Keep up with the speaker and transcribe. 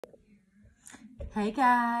Hey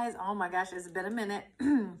guys, oh my gosh, it's been a minute.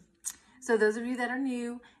 So those of you that are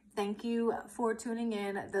new, thank you for tuning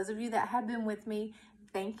in. Those of you that have been with me,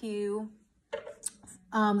 thank you.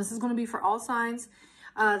 This is going to be for all signs.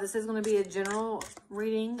 This is going to be a general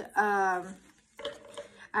reading. I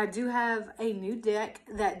do have a new deck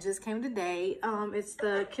that just came today. It's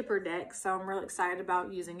the Kipper deck, so I'm really excited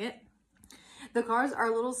about using it. The cards are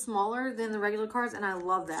a little smaller than the regular cards, and I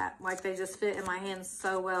love that. Like, they just fit in my hands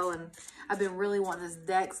so well, and I've been really wanting this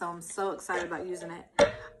deck, so I'm so excited about using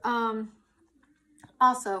it.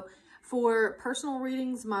 Also, for personal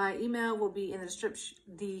readings, my email will be in the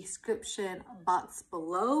description box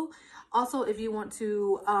below. Also, if you want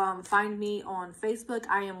to find me on Facebook,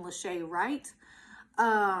 I am Lachey Wright.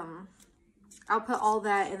 I'll put all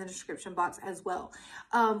that in the description box as well.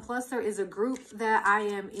 Plus, there is a group that I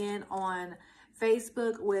am in on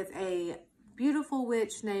Facebook with a beautiful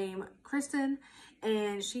witch named Kristen,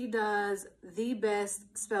 and she does the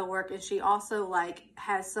best spell work, and she also like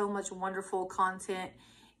has so much wonderful content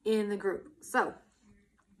in the group. So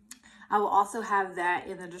I will also have that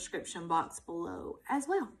in the description box below as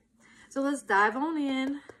well. So let's dive on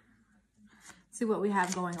in, see what we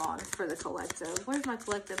have going on for the collective. What does my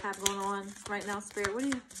collective have going on right now, Spirit? What do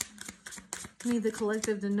you need the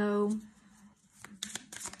collective to know?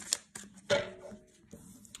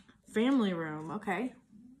 Family room, okay.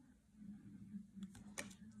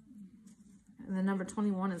 And the number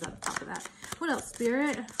 21 is at the top of that. What else,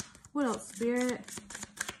 Spirit? What else, Spirit?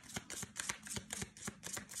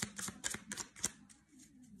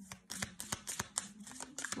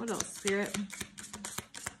 What else, Spirit?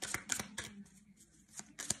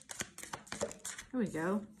 Here we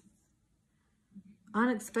go.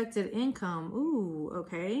 Unexpected income. Ooh,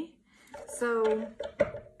 okay. So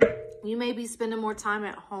you may be spending more time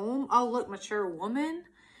at home. Oh, look, mature woman.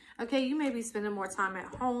 Okay, you may be spending more time at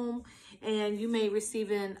home, and you may receive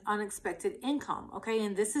an unexpected income. Okay,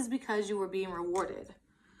 and this is because you were being rewarded.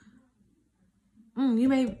 You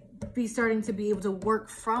may be starting to be able to work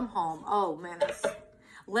from home. Oh, man.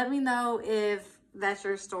 Let me know if that's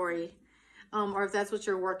your story, or if that's what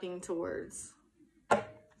you're working towards.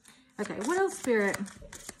 Okay, what else, Spirit?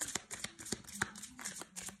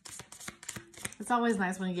 It's always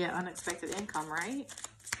nice when you get unexpected income, right?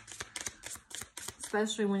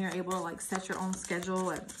 Especially when you're able to like set your own schedule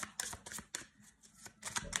and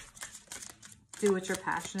do what you're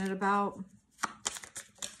passionate about.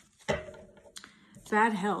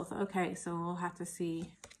 Bad health. Okay, so we'll have to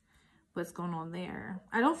see what's going on there.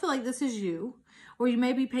 I don't feel like this is you, or you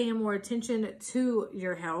may be paying more attention to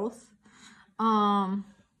your health. What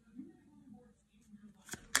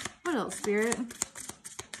else, Spirit?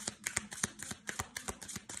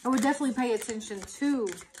 I would definitely pay attention to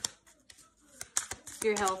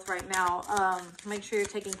your health right now. Make sure you're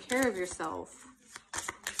taking care of yourself.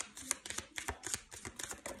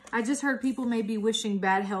 I just heard people may be wishing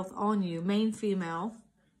bad health on you. Main female.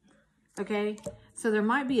 Okay? So there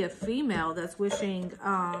might be a female that's wishing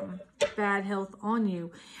bad health on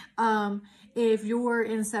you. If you're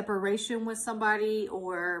in separation with somebody,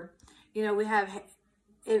 or, you know, we have...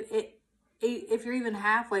 If you're even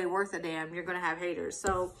halfway worth a damn, you're going to have haters.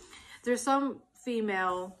 So there's some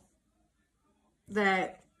female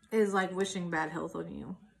that is like wishing bad health on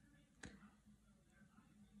you,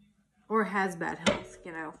 or has bad health,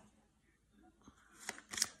 you know.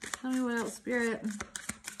 Tell me what else, Spirit.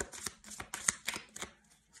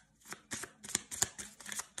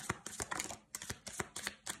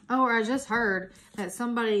 Oh, or I just heard that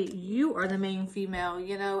somebody, you are the main female,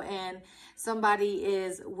 you know, and somebody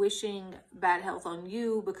is wishing bad health on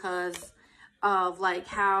you because of like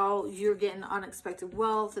how you're getting unexpected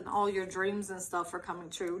wealth and all your dreams and stuff are coming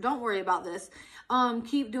true. Don't worry about this.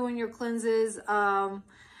 Keep doing your cleanses.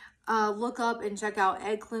 Look up and check out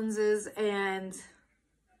egg cleanses, and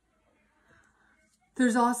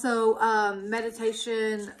there's also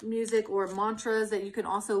meditation music or mantras that you can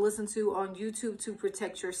also listen to on YouTube to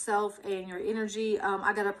protect yourself and your energy.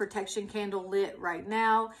 I got a protection candle lit right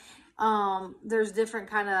now. There's different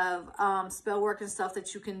kind of spell work and stuff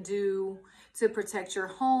that you can do to protect your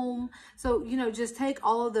home. So, you know, just take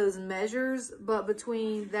all of those measures, but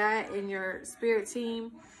between that and your spirit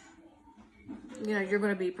team, you know, you're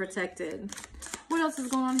going to be protected. What else is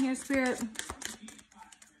going on here, Spirit?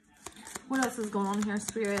 What else is going on here,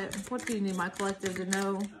 Spirit? What do you need my collective to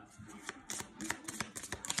know?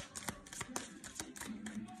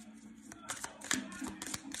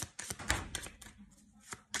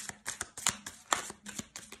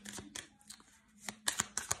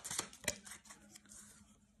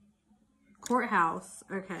 Courthouse.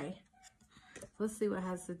 Okay. Let's see what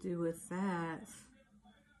has to do with that.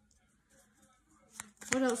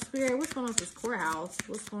 What else, Spirit? What's going on with this courthouse?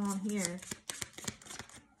 What's going on here?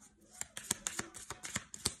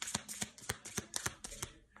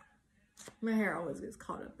 My hair always gets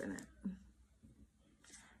caught up in it.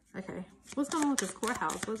 Okay. What's going on with this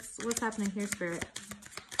courthouse? What's happening here, Spirit?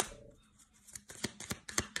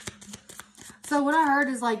 So what I heard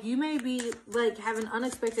is like you may be like have an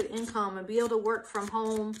unexpected income and be able to work from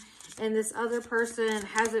home, and this other person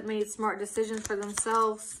hasn't made smart decisions for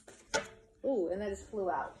themselves. Ooh, and that just flew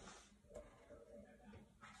out.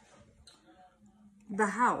 The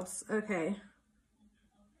house. Okay.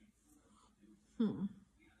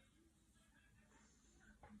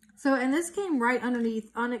 So, and this came right underneath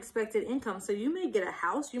unexpected income. So you may get a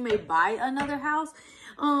house. You may buy another house.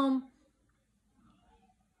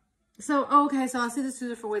 So, okay, so I see this two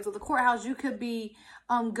different ways. With the courthouse, you could be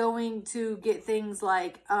going to get things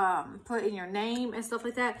like put in your name and stuff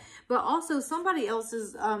like that. But also somebody else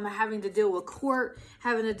is having to deal with court,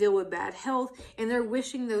 having to deal with bad health, and they're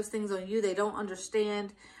wishing those things on you. They don't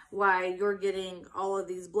understand why you're getting all of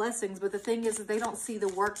these blessings. But the thing is that they don't see the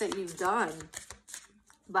work that you've done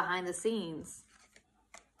behind the scenes.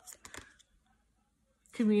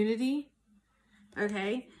 Community.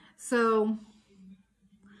 Okay, so...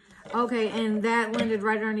 Okay, and that landed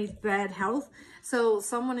right underneath bad health. So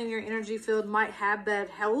someone in your energy field might have bad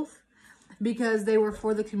health because they were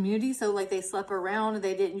for the community. So like they slept around and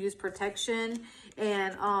they didn't use protection.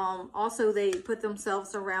 And also they put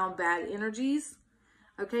themselves around bad energies.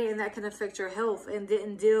 Okay, and that can affect your health and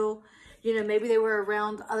didn't deal, you know, maybe they were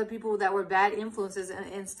around other people that were bad influences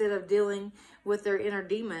instead of dealing with their inner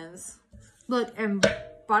demons. Look, and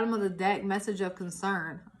bottom of the deck, message of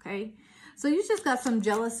concern, okay? So you just got some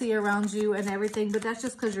jealousy around you and everything, but that's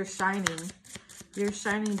just because you're shining. You're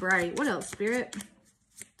shining bright. What else, Spirit?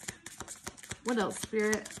 What else,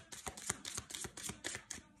 Spirit?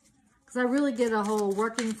 Because I really get a whole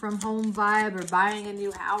working from home vibe or buying a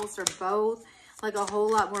new house or both. Like a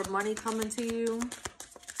whole lot more money coming to you.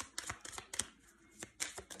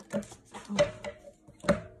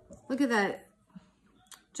 Look at that.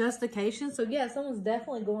 Justification. So yeah, someone's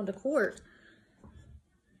definitely going to court.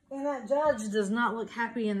 And that judge does not look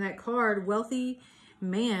happy in that card. Wealthy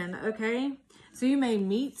man, okay? So you may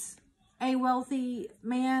meet a wealthy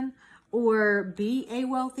man or be a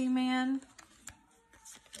wealthy man.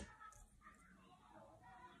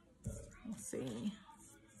 Let's see.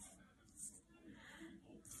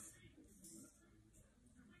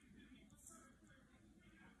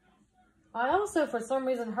 I also, for some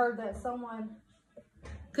reason, heard that someone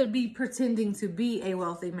could be pretending to be a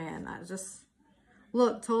wealthy man. I just...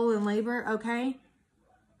 Look, toil and labor, okay?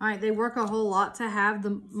 All right, they work a whole lot to have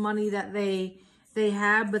the money that they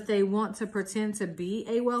have, but they want to pretend to be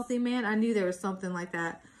a wealthy man. I knew there was something like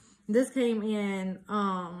that. This came in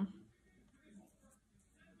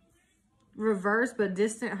reverse, but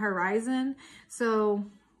distant horizon. So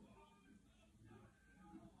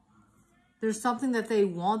there's something that they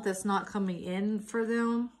want that's not coming in for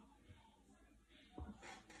them.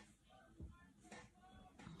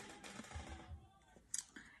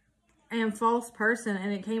 And false person,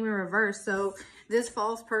 and it came in reverse. So this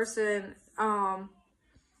false person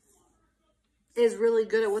is really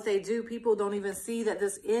good at what they do. People don't even see that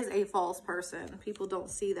this is a false person. People don't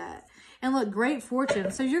see that. And look, great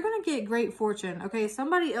fortune. So you're going to get great fortune, okay?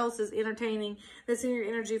 Somebody else is entertaining, that's in your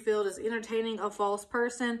energy field, is entertaining a false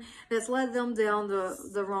person that's led them down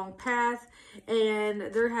the wrong path,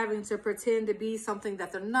 and they're having to pretend to be something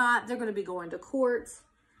that they're not. They're going to be going to courts.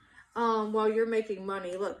 While you're making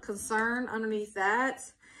money. Look, concern underneath that.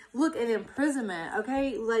 Look at imprisonment,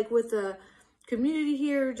 okay? Like with the community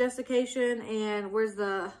here, justification, and where's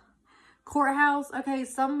the courthouse? Okay,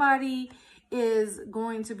 somebody is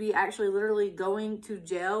going to be actually literally going to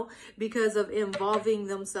jail because of involving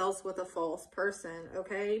themselves with a false person,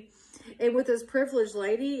 okay? And with this privileged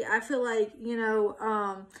lady, I feel like, you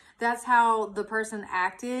know, that's how the person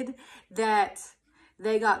acted that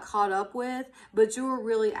they got caught up with, but you were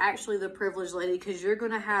really actually the privileged lady because you're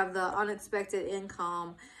going to have the unexpected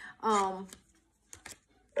income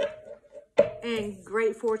and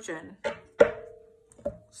great fortune.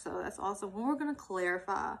 So that's awesome. Well, we're going to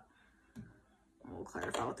clarify. We'll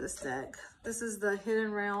clarify with this deck. This is the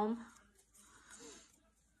Hidden Realm.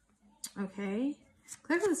 Okay.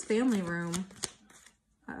 Clarify this family room.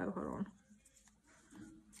 Uh-oh, hold on.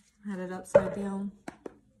 I had it upside down.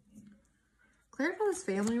 Clarify this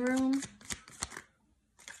family room.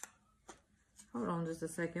 Hold on just a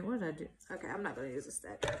second. What did I do? Okay, I'm not going to use this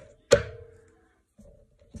deck.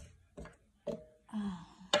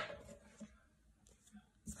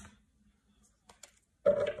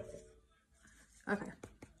 Okay.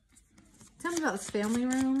 Tell Tell me about this family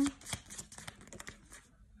room.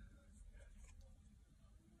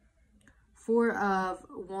 Four of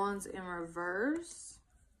Wands in reverse.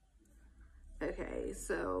 Okay,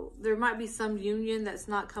 so there might be some union that's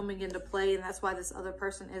not coming into play, and that's why this other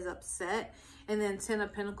person is upset. And then 10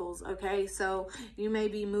 of Pentacles, okay? So you may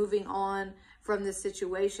be moving on from this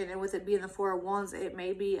situation, and with it being the Four of Wands, it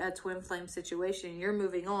may be a twin flame situation. You're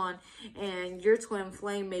moving on, and your twin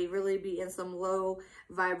flame may really be in some low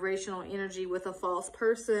vibrational energy with a false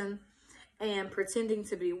person and pretending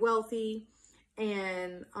to be wealthy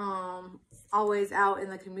and always out in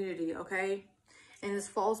the community, okay? And this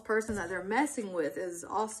false person that they're messing with is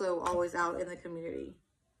also always out in the community.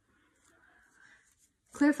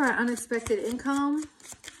 Clear for unexpected income.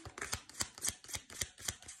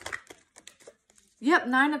 Yep,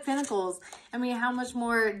 9 of Pentacles. I mean, how much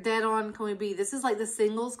more dead on can we be? This is like the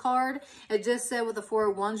singles card. It just said with the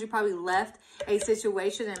Four of Wands, you probably left a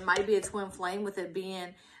situation. It might be a twin flame with it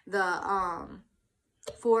being the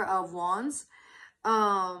Four of Wands.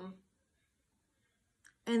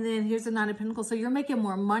 And then here's the 9 of Pentacles. So you're making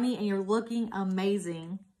more money and you're looking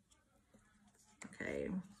amazing. Okay.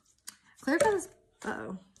 Clarify this.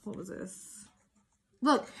 Uh-oh. What was this?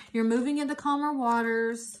 Look, you're moving into calmer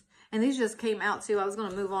waters. And these just came out too. I was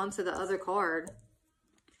going to move on to the other card.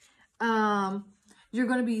 You're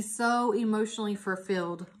going to be so emotionally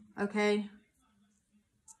fulfilled. Okay.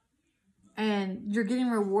 And you're getting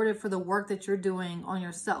rewarded for the work that you're doing on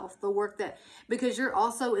yourself. The work that, because you're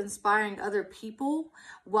also inspiring other people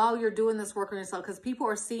while you're doing this work on yourself. Because people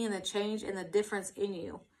are seeing the change and the difference in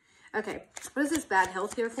you. Okay, what is this bad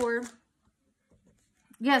health here for?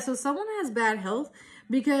 Yeah, so someone has bad health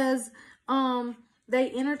because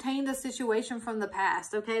they entertained a situation from the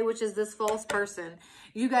past, okay, which is this false person.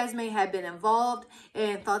 You guys may have been involved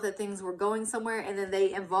and thought that things were going somewhere, and then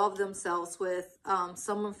they involved themselves with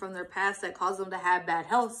someone from their past that caused them to have bad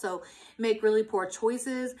health. So make really poor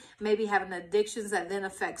choices, maybe having addictions that then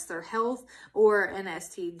affects their health, or an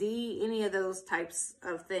STD, any of those types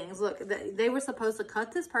of things. Look, they were supposed to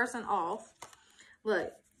cut this person off.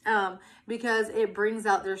 Look, because it brings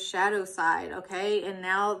out their shadow side, okay? And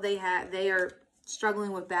now they are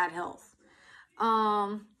struggling with bad health.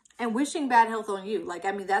 And wishing bad health on you. Like,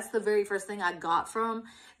 I mean, that's the very first thing I got from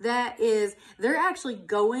that is they're actually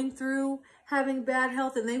going through having bad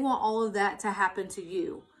health and they want all of that to happen to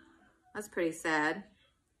you. That's pretty sad.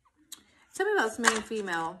 Tell me about this main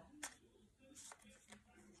female.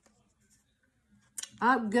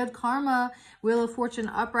 Good karma, Wheel of Fortune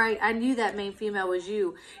upright. I knew that main female was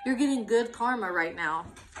you. You're getting good karma right now.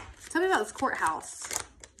 Tell me about this courthouse.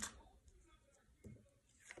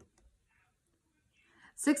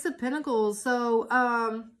 6 of Pentacles. So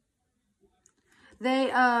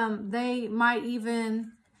they might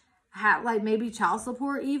even have, like, maybe child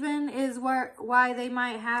support even is why they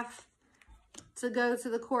might have to go to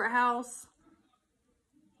the courthouse.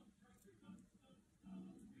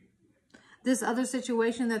 This other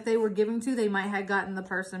situation that they were giving to, they might have gotten the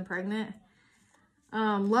person pregnant.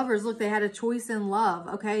 Lovers, look, they had a choice in love,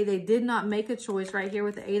 okay? They did not make a choice right here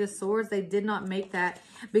with the 8 of Swords. They did not make that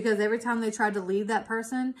because every time they tried to leave that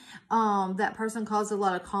person caused a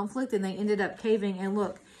lot of conflict and they ended up caving. And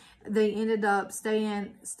look, they ended up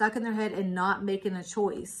staying stuck in their head and not making a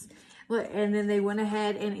choice. Look, and then they went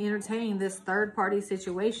ahead and entertained this third-party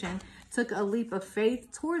situation, took a leap of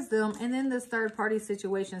faith towards them, and then this third-party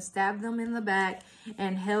situation stabbed them in the back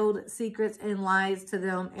and held secrets and lies to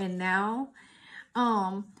them. And now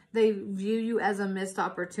they view you as a missed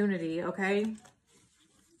opportunity, okay?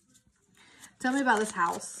 Tell me about this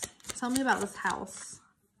house. Tell me about this house.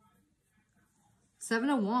 7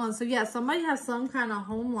 of Wands. So yeah, somebody has some kind of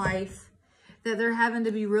home life that they're having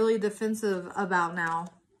to be really defensive about now.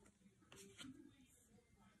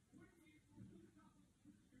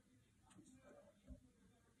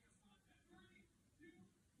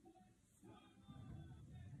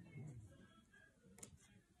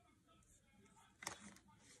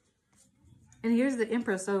 And here's the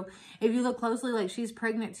Empress. So if you look closely, like, she's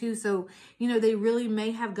pregnant too. So, you know, they really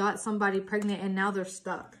may have got somebody pregnant and now they're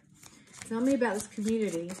stuck. Tell me about this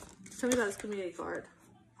community. Tell me about this community card.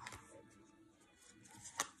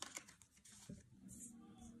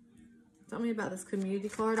 Tell me about this community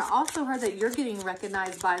card. I also heard that you're getting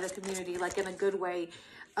recognized by the community, like in a good way.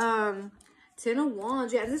 10 of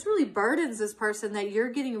Wands. Yeah, this really burdens this person that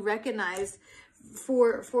you're getting recognized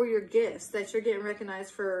for your gifts, that you're getting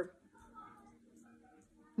recognized for,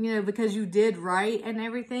 you know, because you did right and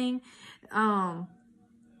everything.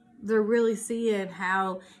 They're really seeing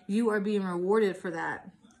how you are being rewarded for that.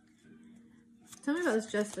 Tell me about this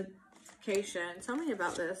justification. Tell me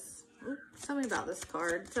about this. Tell me about this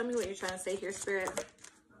card. Tell me what you're trying to say here, Spirit.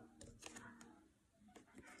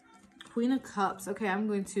 Queen of Cups. Okay, I'm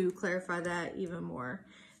going to clarify that even more.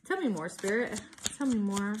 Tell me more, Spirit. Tell me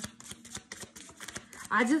more.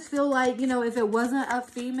 I just feel like, you know, if it wasn't a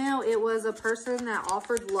female, it was a person that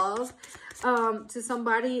offered love to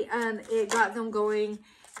somebody and it got them going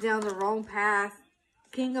down the wrong path.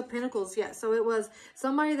 King of Pentacles, yeah. So it was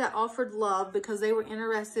somebody that offered love because they were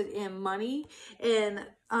interested in money and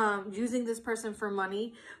using this person for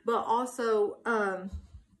money, but also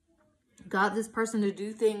got this person to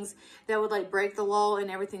do things that would like break the law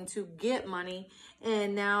and everything to get money.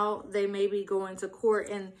 And now they may be going to court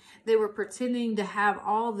and they were pretending to have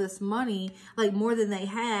all this money, like more than they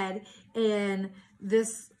had. And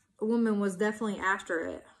this woman was definitely after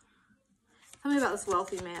it. Tell me about this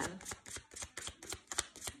wealthy man.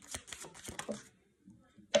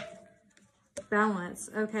 Balance,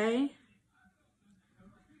 okay?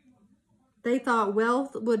 They thought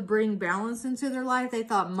wealth would bring balance into their life. They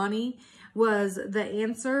thought money was the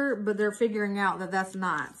answer, but they're figuring out that that's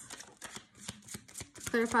not.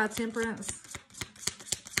 Clarify Temperance.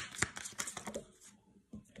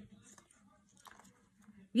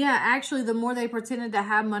 Yeah, actually, the more they pretended to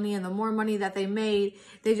have money and the more money that they made,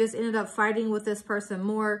 they just ended up fighting with this person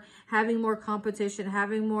more, having more competition,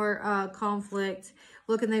 having more conflict.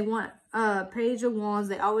 Look, and they want Page of Wands.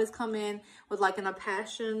 They always come in with like a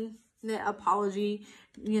passionate apology,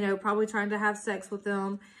 you know, probably trying to have sex with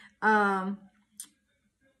them.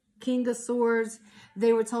 King of Swords.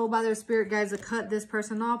 They were told by their spirit guides to cut this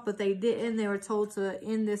person off, but they didn't. They were told to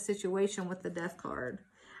end this situation with the Death card.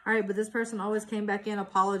 All right, but this person always came back in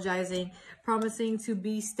apologizing, promising to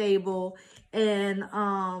be stable, and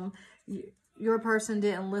your person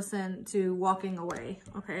didn't listen to walking away,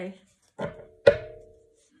 okay?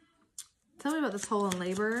 Tell me about this Toll and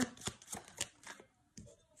Labor.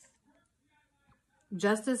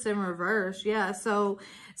 Justice in reverse, yeah. So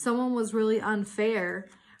someone was really unfair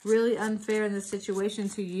in this situation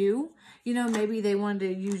to you. You know, maybe they wanted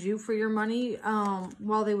to use you for your money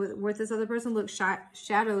while they were with this other person. Look,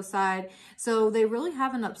 shadow side. So they really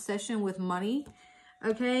have an obsession with money,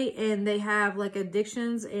 okay? And they have like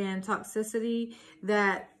addictions and toxicity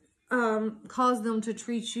that cause them to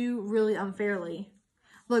treat you really unfairly.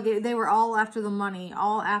 Look, they were all after the money,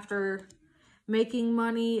 all after making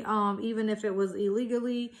money, even if it was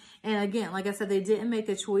illegally. And again, like I said, they didn't make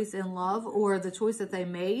a choice in love, or the choice that they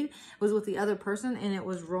made was with the other person and it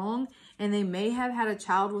was wrong. And they may have had a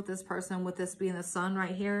child with this person, with this being the sun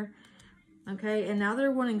right here. Okay, and now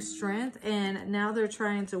they're wanting strength, and now they're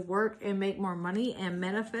trying to work and make more money and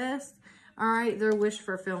manifest, all right, their wish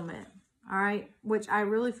fulfillment, all right, which I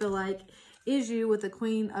really feel like is you with the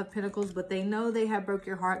Queen of Pentacles. But they know they have broke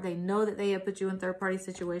your heart. They know that they have put you in third-party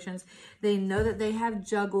situations. They know that they have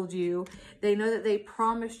juggled you. They know that they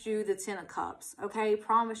promised you the 10 of Cups, okay?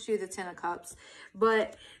 Promised you the 10 of Cups.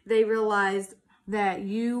 But they realized that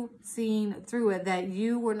you seen through it, that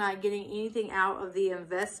you were not getting anything out of the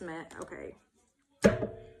investment, okay?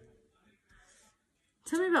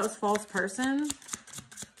 Tell me about this false person.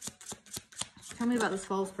 Tell me about this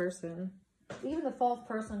false person. Even the false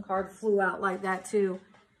person card flew out like that too.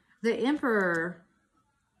 The Emperor.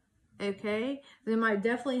 Okay. They might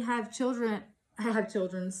definitely have children.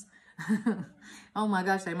 Children's. Oh my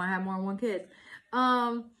gosh, they might have more than one kid.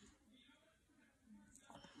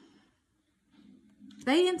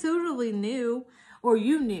 They intuitively knew, or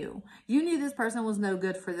you knew this person was no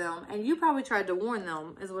good for them. And you probably tried to warn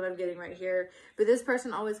them, is what I'm getting right here. But this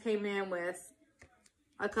person always came in with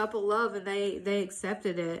a cup of love, and they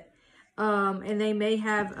accepted it. And they may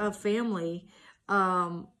have a family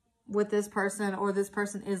with this person, or this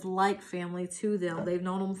person is like family to them. They've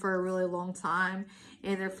known them for a really long time,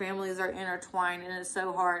 and their families are intertwined, and it's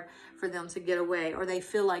so hard for them to get away, or they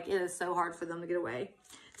feel like it is so hard for them to get away.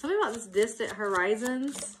 Tell me about this distant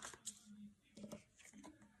horizons.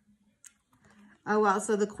 Oh, wow.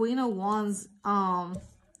 So the Queen of Wands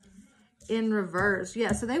in reverse.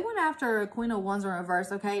 Yeah, so they went after a Queen of Wands in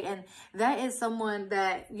reverse, okay? And that is someone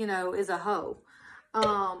that, you know, is a hoe.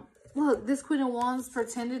 Look, this Queen of Wands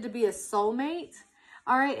pretended to be a soulmate,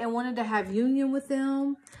 all right, and wanted to have union with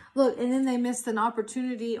them. Look, and then they missed an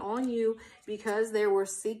opportunity on you because there were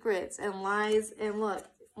secrets and lies, and look,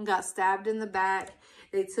 got stabbed in the back.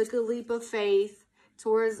 They took a leap of faith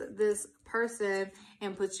towards this person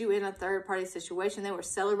and put you in a third-party situation. They were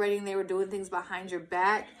celebrating. They were doing things behind your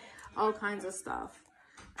back. All kinds of stuff.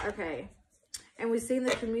 Okay. And we've seen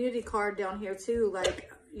the community card down here too.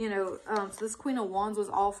 Like, you know, so this Queen of Wands was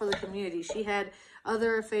all for the community. She had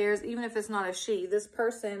other affairs, even if it's not a she. This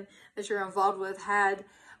person that you're involved with had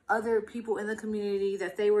other people in the community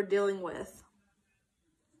that they were dealing with.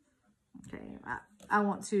 Okay, I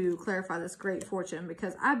want to clarify this great fortune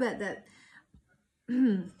because I bet that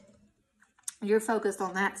you're focused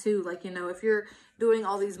on that too. Like, you know, if you're doing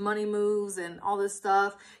all these money moves and all this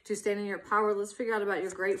stuff to stand in your power, let's figure out about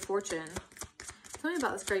your great fortune. Tell me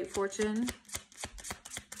about this great fortune.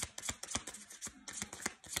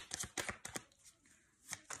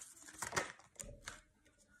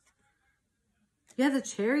 Yeah, the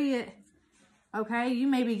Chariot. Okay, you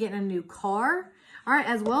may be getting a new car. All right,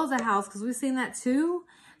 as well as a house, because we've seen that too.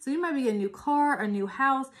 So you might be getting a new car, a new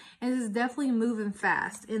house, and this is definitely moving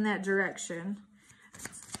fast in that direction.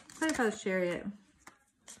 Play for the Chariot.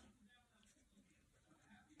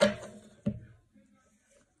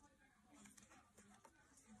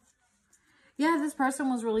 Yeah, this person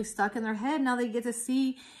was really stuck in their head. Now they get to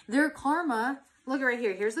see their karma. Look right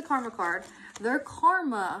here. Here's the karma card. Their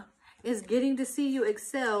karma is getting to see you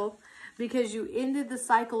excel because you ended the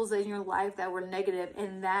cycles in your life that were negative,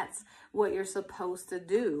 and that's what you're supposed to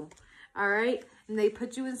do. All right? And they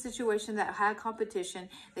put you in situations that had competition.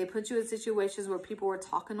 They put you in situations where people were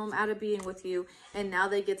talking them out of being with you, and now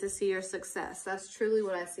they get to see your success. That's truly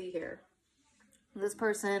what I see here. This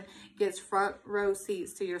person gets front row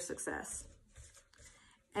seats to your success,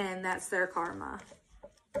 and that's their karma.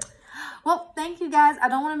 Well, thank you guys. I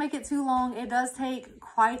don't want to make it too long. It does take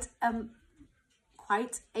quite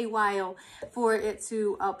a while for it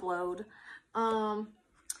to upload.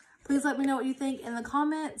 Please let me know what you think in the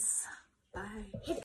comments. Bye.